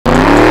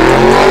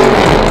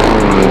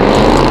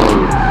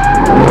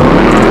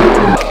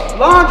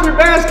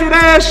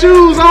ass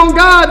shoes on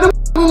God. Them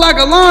look like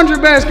a laundry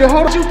basket.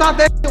 Hold on, you thought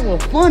that shit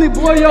was funny,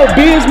 boy? Yo,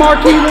 Benz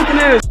Marquis looking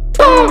ass.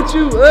 What's with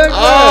you, ugly?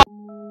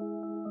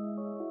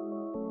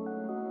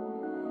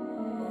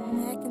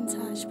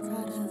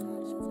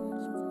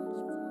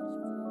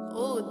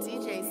 Oh,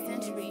 DJ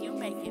Century, you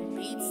making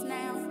beats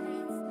now?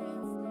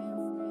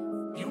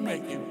 You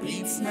making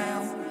beats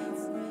now?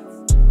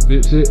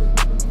 Fit shit?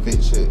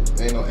 Fit shit.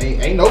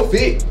 Ain't no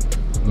fit.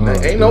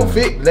 Ain't no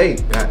fit today.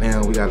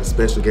 Goddamn, we got a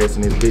special guest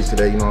in this bitch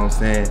today, you know what I'm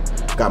saying?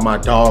 Got my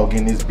dog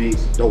in this bitch,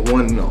 the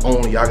one and the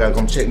only. Y'all gotta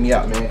come check me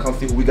out, man. Come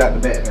see who we got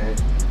in the back, man.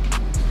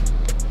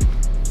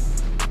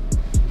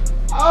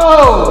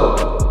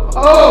 Oh,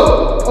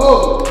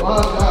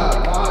 my God,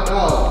 my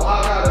dog. I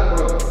got it,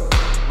 bro.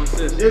 What's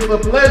this? It's a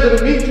pleasure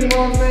to meet you, you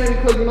know what I'm saying?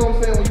 Because you know what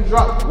I'm saying, when you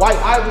drop White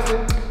Iverson,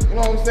 you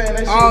know what I'm saying?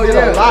 That shit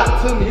did a lot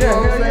to me, you know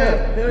what I'm saying?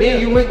 Then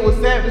you linked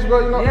with Savage, bro,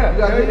 you know? You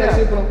gotta get that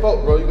shit for them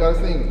folk, bro. You gotta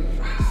sing.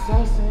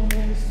 Saucin'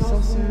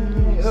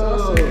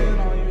 on you.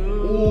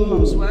 Ooh.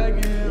 I'm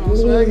swaggin'.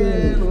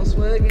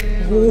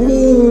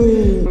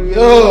 Ooh.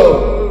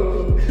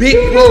 Yo. Big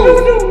pose.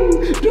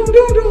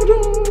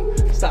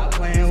 Stop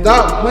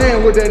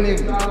playing with that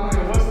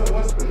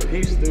nigga.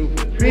 He's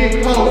stupid.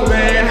 Big post,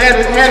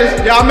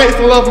 man. Y'all make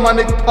some love for my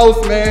nigga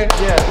Post, man.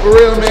 Yeah. For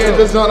real, man.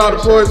 Just jumped out the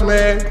porch,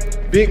 man.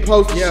 Big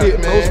post shit,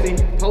 man.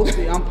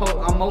 Posty. I'm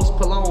most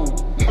Palone.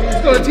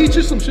 He's gonna teach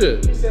you some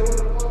shit. He said what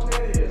the fuck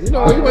that is. You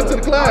know, he went to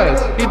the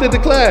class. He did the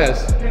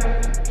class.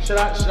 Should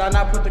I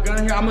not put the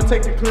gun here? I'm gonna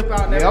take the clip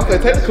out and I'm gonna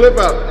take the clip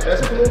out.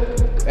 That's cool.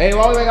 Ain't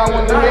the only thing I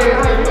want to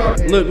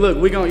hear. Look,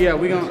 we gonna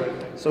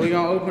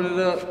open it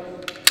up.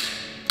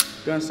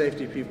 Gun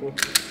safety, people.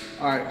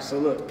 All right, so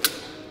look,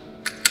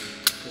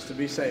 just to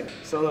be safe.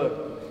 So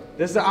look,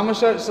 I'm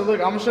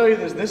gonna show you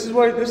this. This is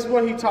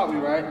what he taught me,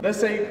 right? Let's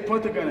say he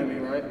put the gun at me,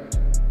 right?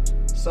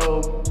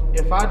 So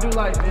if I do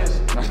like this,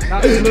 that's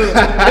how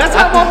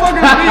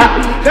motherfuckers be.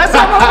 That's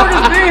how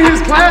motherfuckers be in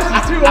his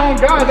classes too. On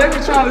God, they be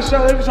trying.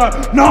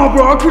 No,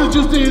 bro, I could have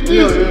just did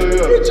this.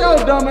 Get your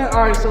dumb ass.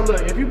 All right, so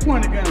look, if you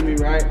point the gun at me,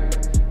 right,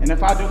 and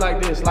if I do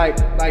like this, like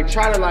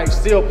try to like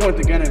still point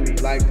the gun at me,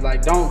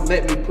 like don't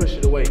let me push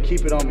it away.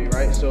 Keep it on me,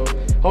 right? So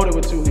hold it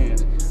with 2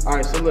 hands. All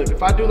right, so look,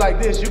 if I do like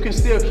this, you can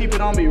still keep it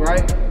on me,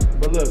 right?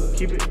 But look,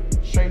 keep it,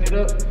 straighten it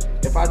up.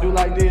 If I do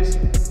like this,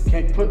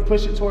 can't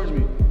push it towards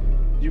me.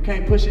 You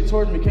can't push it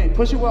towards me. Can't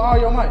push it with all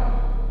your might.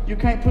 You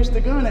can't push the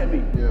gun at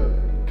me. Yeah.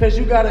 Cause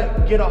you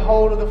gotta get a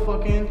hold of the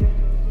fucking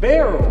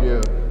barrel.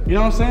 Yeah. You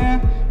know what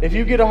I'm saying? If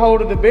you get a hold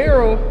of the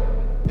barrel,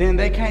 then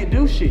they can't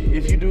do shit.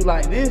 If you do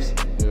like this,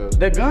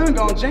 the gun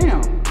gonna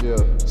jam. Yeah.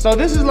 So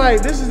this is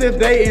if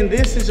they in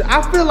this is.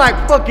 I feel like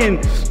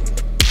fucking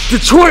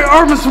Detroit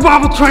Urban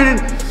Survival Training.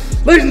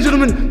 Ladies and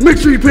gentlemen, make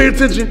sure you pay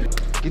attention.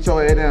 Get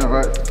your head down,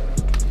 right?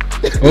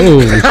 Oh.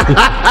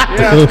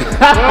 Yeah.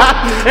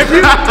 If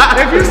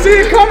you see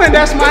it coming,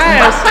 that's my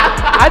ass.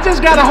 I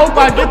just gotta hope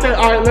I get there.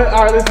 All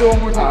right, let's do it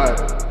one more time.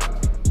 Right.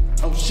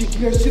 Oh shit,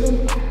 you got shit on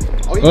me?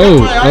 He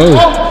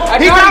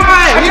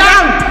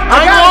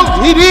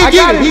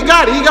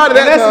got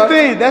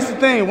it. That's the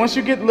thing. Once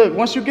you get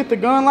the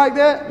gun like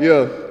that,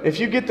 if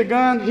you get the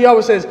gun, he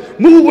always says,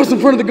 move what's in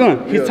front of the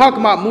gun. He's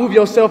talking about move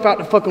yourself out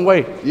the fucking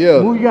way. Yeah.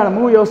 You gotta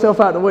move yourself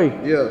out the way.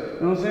 Yeah. You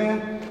know what I'm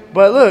saying?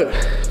 But look,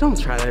 don't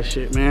try that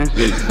shit, man.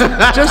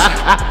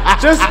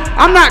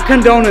 I'm not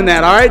condoning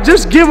that, all right?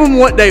 Just give them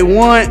what they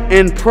want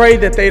and pray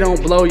that they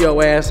don't blow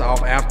your ass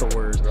off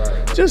afterwards.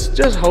 Right.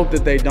 Just hope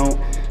that they don't.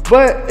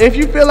 But if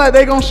you feel like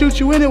they gonna shoot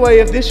you anyway,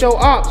 if this your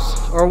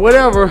ops or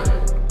whatever.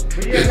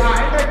 But yeah, nah,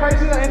 ain't that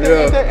crazy though?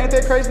 Ain't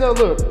that crazy though?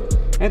 Look,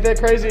 ain't that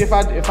crazy if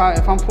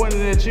I'm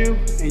pointing it at you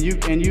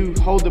and you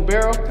hold the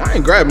barrel? I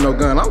ain't grabbing no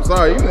gun. I'm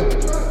sorry.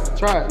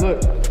 Try it.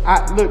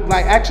 Look,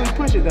 like actually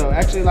push it though.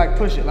 Actually like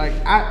push it. Like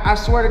I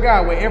swear to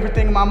God, with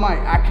everything in my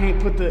might, I can't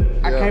put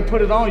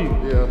it on you.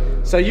 Yeah.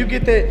 So you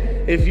get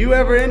that. If you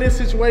ever in this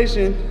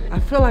situation, I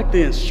feel like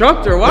the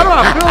instructor. Why do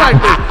I feel like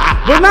this?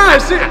 But nah,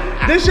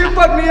 this shit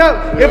fucked me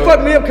up. Yeah. It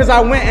fucked me up because I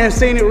went and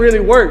seen it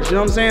really works. You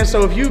know what I'm saying?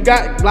 So if you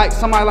got like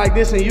somebody like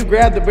this and you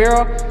grab the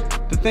barrel,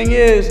 the thing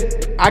is,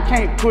 I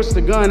can't push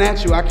the gun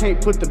at you. I can't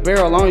put the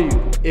barrel on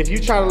you. If you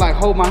try to like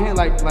hold my hand,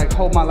 like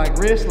hold my like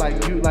wrist,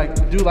 like you like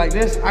do like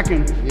this, I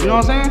can. You know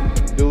what I'm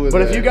saying? Do it.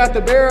 But if you got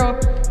the barrel,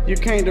 you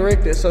can't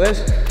direct it. So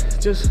that's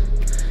just.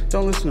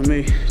 Don't listen to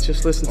me.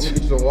 Just listen to me.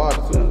 Get you some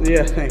water too.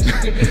 Yeah, thanks.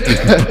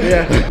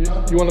 Yeah.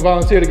 You want to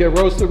volunteer to get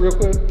roasted real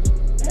quick?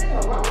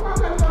 Damn, why I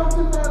gotta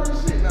volunteer for all this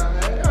shit now,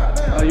 man?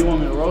 Goddamn. Oh, you want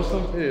me to roast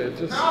him? Yeah,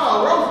 just. No,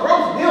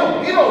 roast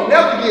him. He don't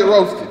never get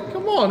roasted.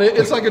 Come on,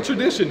 it's like a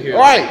tradition here.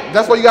 Right.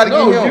 That's why you gotta get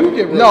him. You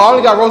get roasted. No, I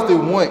only got roasted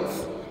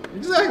once.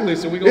 Exactly.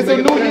 So we gonna. It's a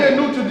new year,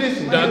 new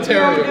tradition.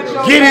 Ontario.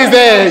 Get his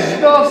ass.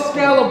 Stuff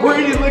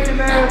Scalabrine looking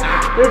ass.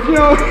 If you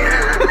don't.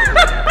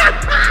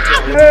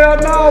 Hell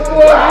no,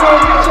 boy. You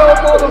don't get your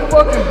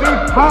motherfucking big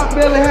pot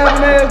belly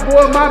having ass,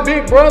 boy. My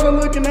big brother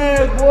looking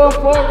ass, boy.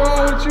 Fuck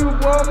wrong with you,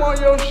 boy. I'm on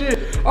your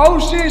shit. Oh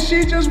shit,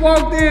 she just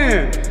walked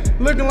in.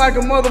 Looking like a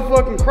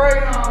motherfucking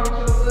crayon with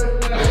your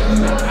looking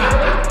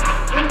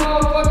ass. Them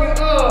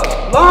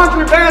motherfucking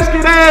laundry basket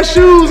nice ass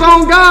shoes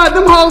on God.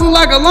 Them hoes look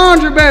like a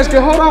laundry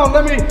basket. Hold on,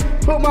 let me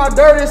put my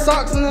dirty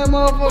socks in that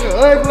motherfucker.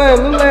 Ugly ass,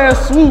 little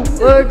ass swoop.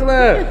 Ugly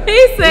ass.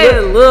 He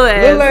said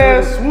little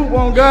ass swoop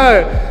on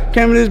God.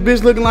 Came in this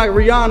bitch looking like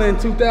Rihanna in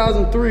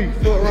 2003.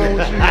 What wrong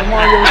with you? I'm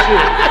on your shit.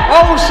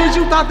 Oh shit,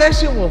 you thought that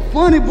shit was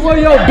funny, boy?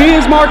 Yo,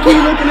 Biz Marquee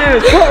looking ass.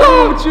 What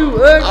wrong with you?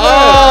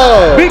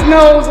 Ugly. Big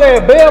nose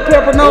ass, bell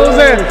pepper nose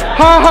ass.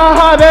 Ha ha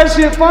ha, that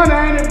shit funny.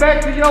 Ain't it?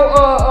 Back to your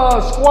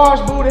squash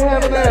booty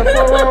having ass.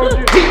 What wrong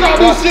with you? He thought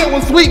this shit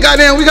was sweet,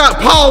 goddamn. We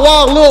got Paul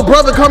Wall, little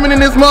brother coming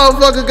in this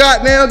motherfucker,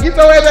 goddamn. Get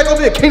your ass back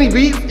over here, Kenny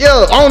Beats.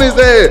 Yeah, on his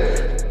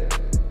ass.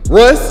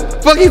 Russ,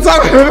 fuck you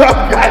talking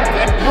about?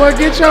 Boy,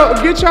 get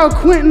your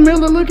Quentin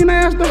Miller looking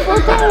ass the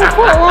fuck on.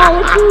 Fuck wrong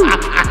with you?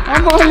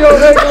 I'm on your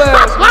ugly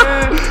ass,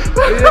 man.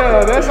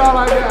 Yeah, that's all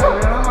I got,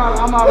 man.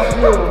 I'm out of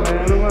fuel,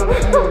 man. I'm out of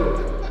fuel.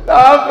 I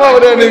fuck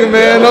with that nigga,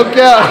 man. No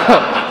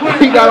cap.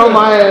 He got on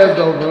my ass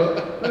though, bro.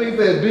 That nigga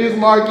said Biz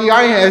Marquee.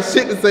 I ain't had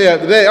shit to say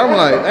after that. I'm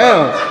like,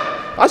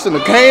 damn. I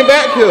shouldn't have came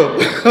back here.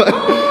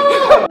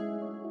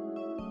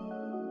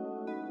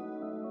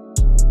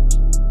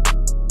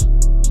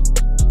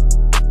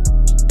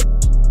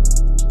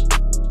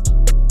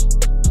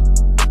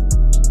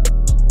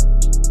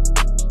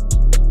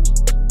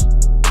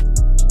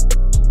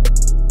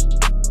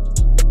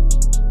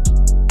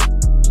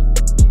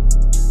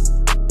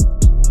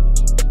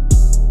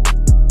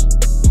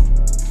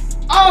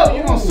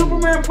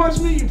 Superman punch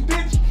me, you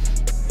bitch.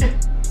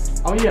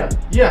 Oh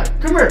yeah.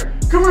 Come here,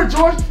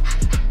 George.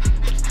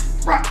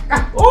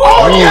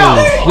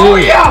 Oh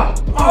yeah.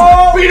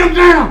 Oh, beat him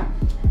down.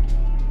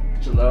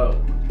 Chill out.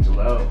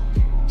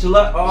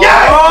 Oh.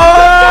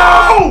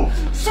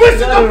 Yes! Switch it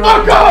the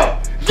fuck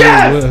up.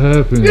 Yes. What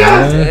happened?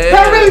 Yes. Man?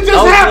 That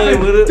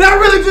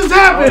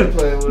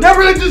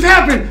really just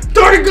happened.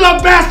 30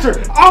 glove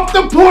bastard off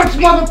the porch,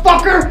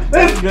 motherfucker.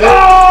 Let's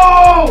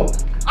go.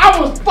 I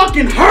was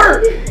fucking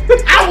hurt.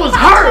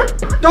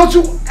 Don't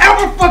you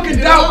ever fucking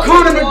doubt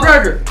Conor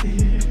McGregor.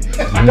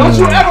 Don't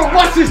you ever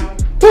watch this.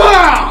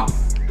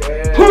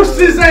 Push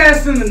his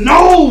ass in the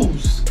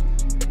nose.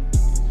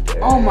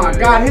 Oh my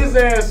God, his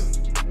ass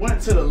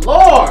went to the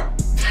Lord.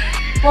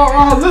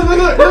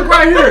 Look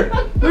right here.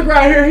 Look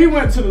right here. He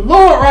went to the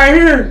Lord right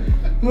here.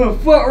 What the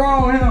fuck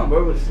wrong with him?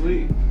 Bro was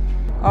sweet.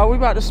 Oh, we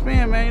about to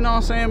spin, man. You know what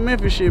I'm saying?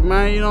 Memphis shit,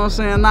 man. You know what I'm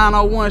saying?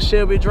 901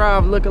 Shelby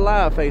Drive, look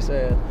alive, face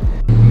ass.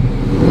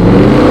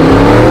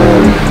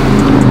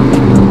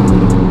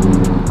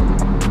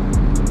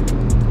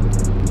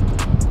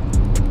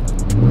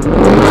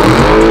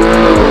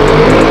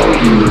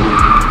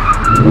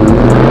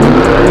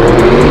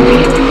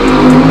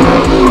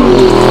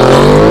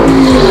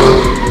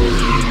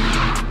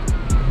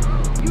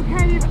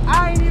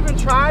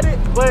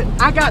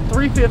 I got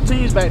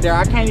 315s back there.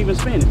 I can't even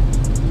spin it.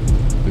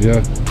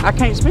 Yeah. I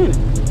can't spin it.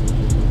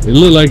 It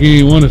looked like you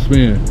didn't want to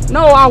spin.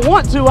 No, I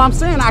want to. I'm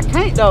saying I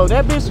can't though.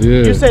 That bitch.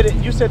 Yeah.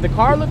 You said the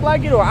car looked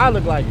like it or I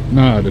look like it?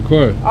 Nah, the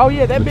car. Oh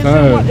yeah, that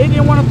bitch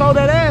didn't want to throw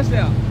that ass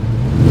out.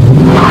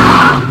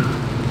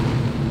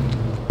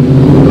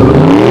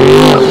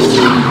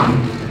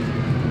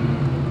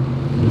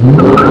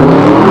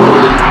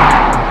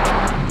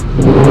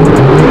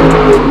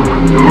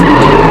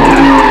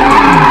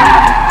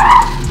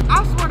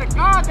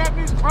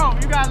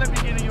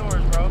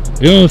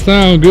 It don't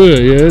sound good,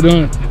 yeah, it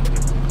don't.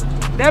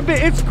 That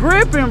bit, it's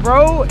gripping,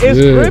 bro. It's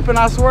gripping,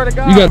 I swear to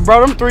God.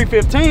 Bro, them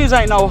 315s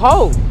ain't no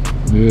hoe.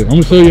 Yeah, I'm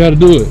gonna show you how to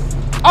do it.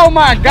 Oh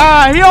my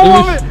God, he don't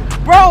want me.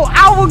 Bro,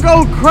 I would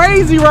go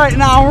crazy right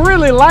now. I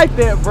really like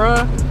that,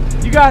 bro.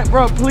 You got,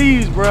 bro,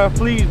 please, bro.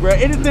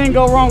 Anything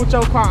go wrong with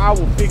your car, I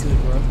will fix it,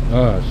 bro.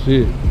 Ah,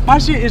 shit. My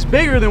shit is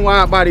bigger than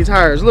wide body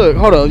tires. Look,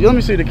 hold up. Let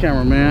me see the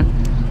camera, man.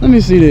 Let me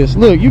see this.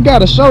 Look, you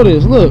gotta show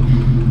this. Look.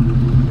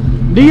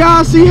 Do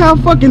y'all see how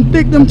fucking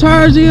thick them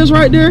tires is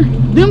right there?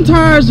 Them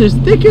tires is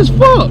thick as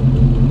fuck.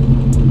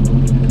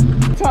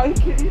 He talking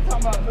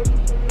about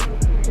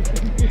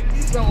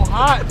he's so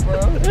hot, bro.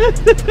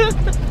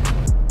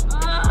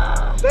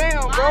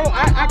 Damn, bro.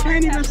 I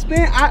can't even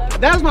spin.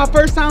 That was my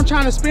first time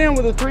trying to spin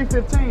with the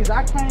 315s.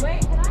 I can't.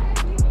 Wait,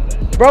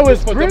 bro,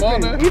 it's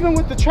gripping. Even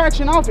with the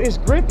traction off, it's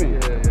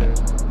gripping.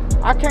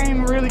 Yeah. I can't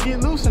even really get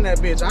loose in that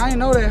bitch. I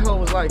didn't know that hoe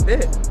was like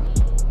that.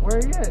 Where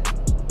he at?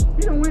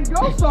 He done went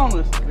ghost on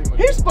us.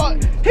 He's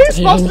supposed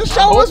to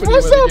show us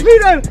what's up. He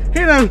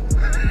done.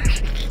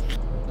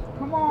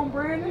 Come on,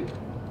 Brandon.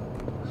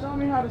 Show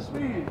me how to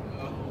spin.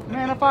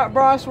 Man,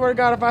 bro, I swear to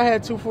God, if I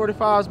had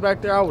 245s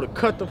back there, I would have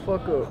cut the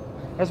fuck up.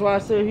 That's why I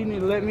said he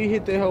need to let me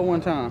hit that hoe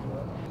one time.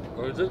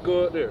 Or just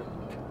go up there.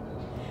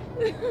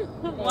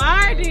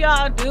 Why do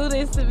y'all do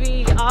this to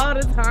me all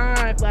the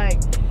time? Like,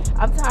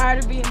 I'm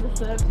tired of being the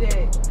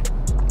subject.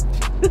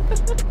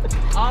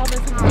 All the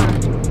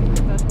time.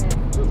 Okay.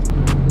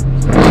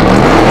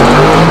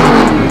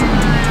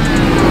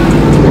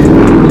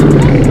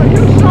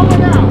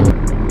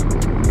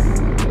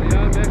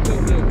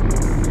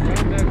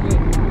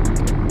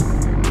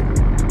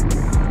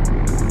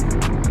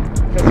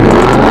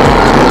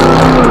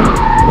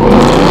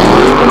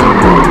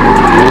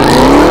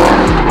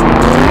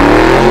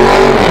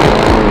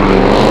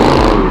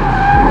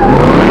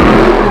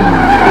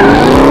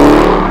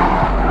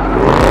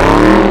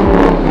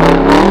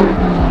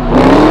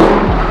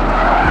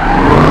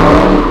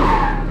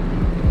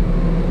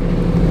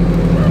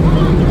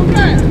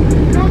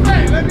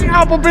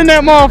 hop up in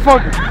that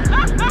motherfucker.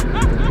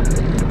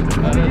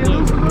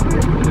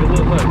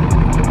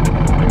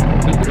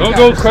 Don't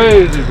go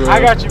crazy, bro. I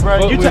got you,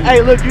 bro.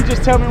 Hey, look, you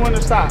just tell me when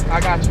to stop. I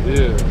got you.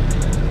 Yeah.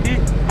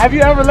 Have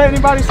you ever let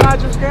anybody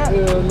slide your Scat?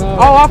 Hell no.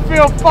 Oh, I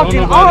feel fucking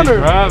honored.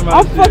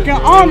 I'm fucking bro.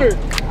 honored.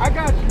 I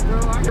got you, bro.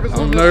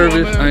 I'm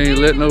nervous. I ain't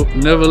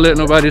never let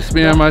nobody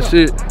spin my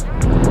shit.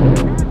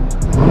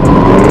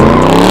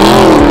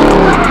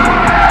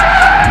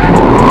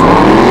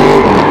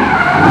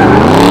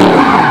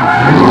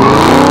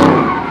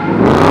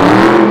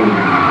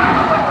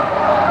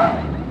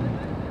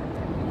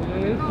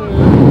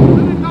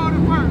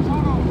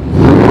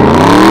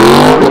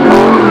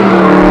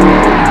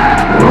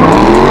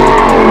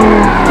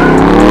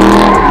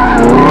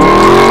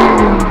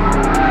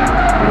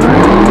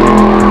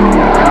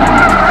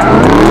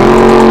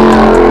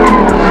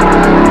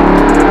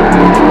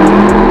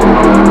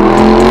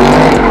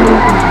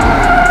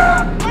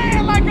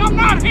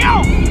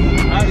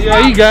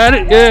 Yeah, he got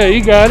it. Yeah,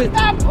 he got it.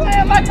 Stop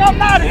playing like I'm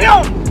not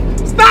him.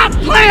 Stop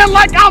playing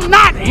like I'm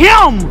not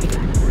him.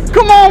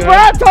 Come on, bro.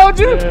 I told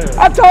you. Yeah.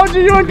 I told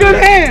you in good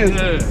hands.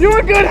 Yeah. You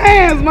in good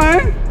hands,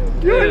 man.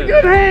 You in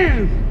good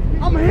hands.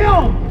 I'm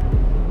him.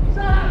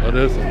 Oh,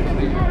 that's it.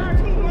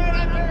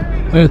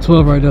 I got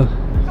 12 right there.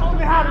 Tell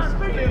me how to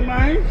spin,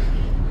 man.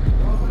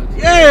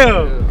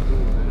 Yeah.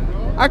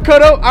 I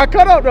cut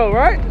up though,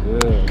 right?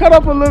 Yeah. Cut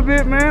up a little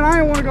bit, man. I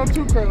ain't want to go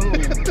too crazy.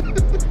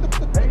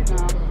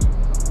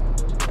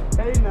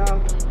 Hey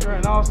now, you're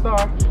an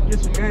all-star.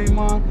 Get your game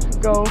on.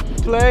 Go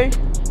play.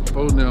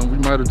 Oh, now we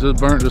might have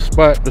just burnt the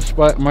spot. The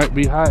spot might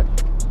be hot.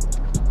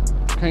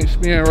 Can't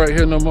spin right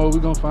here no more. We're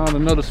gonna find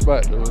another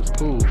spot though. It's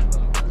cool.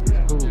 It's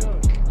cool.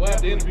 We'll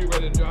have the interview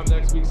ready to drop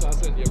next week, so I'll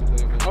send you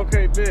everything, man.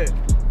 Okay, bet.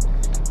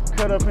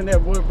 Cut up in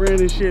that boy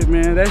Brandon shit,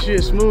 man. That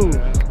shit smooth.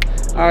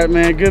 All right,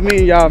 man. Good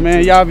meeting y'all,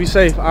 man. Y'all be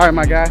safe. All right,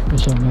 my guy.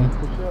 What's up, man?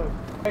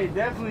 Hey,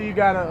 definitely you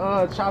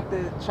gotta chop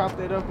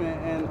that up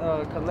and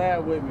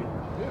collab with me.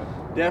 Yeah.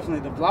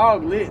 Definitely. The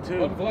vlog lit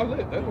too. Oh, the vlog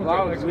lit. That's The one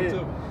vlog's next week, lit.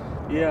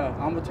 too. Yeah,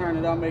 I'm gonna turn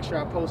it up. Make sure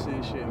I post it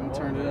and shit. I'm gonna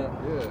turn it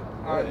up.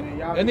 Yeah. All right, man.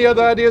 Y'all Any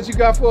other ideas you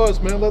got for us,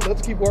 man?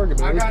 Let's keep working,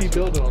 man. Let's keep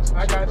building on some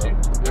I shit, got bro. you.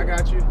 I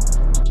got you.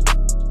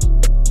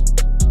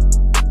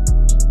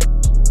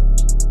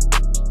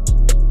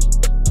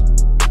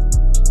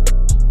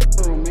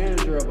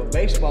 Manager of a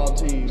baseball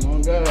team.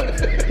 Oh God,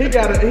 he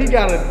got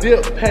a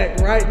dip pack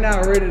right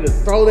now, ready to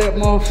throw that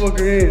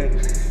motherfucker in.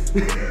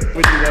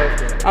 What you know?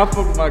 I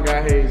fuck with my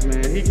guy Haze,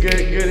 man. He good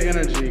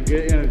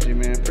energy,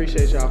 man.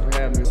 Appreciate y'all for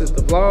having me. It's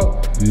the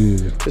vlog.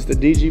 Yeah. It's the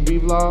DGB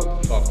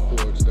vlog. Off the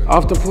porch, there.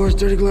 Off the porch,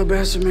 Dirty Glove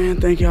Bastard,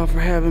 man. Thank y'all for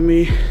having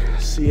me.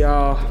 See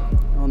y'all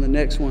on the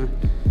next one.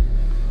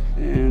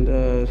 And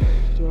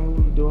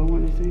do I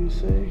want anything to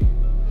say?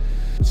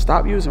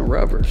 Stop using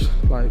rubbers.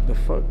 Like, the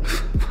fuck?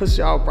 What's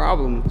y'all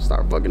problem?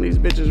 Start fucking these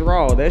bitches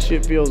raw. That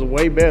shit feels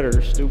way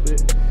better,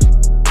 stupid.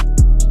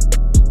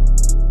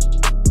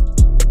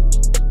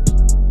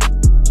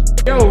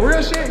 Yo,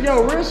 real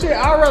shit.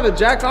 I'd rather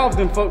jack off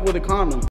than fuck with a condom.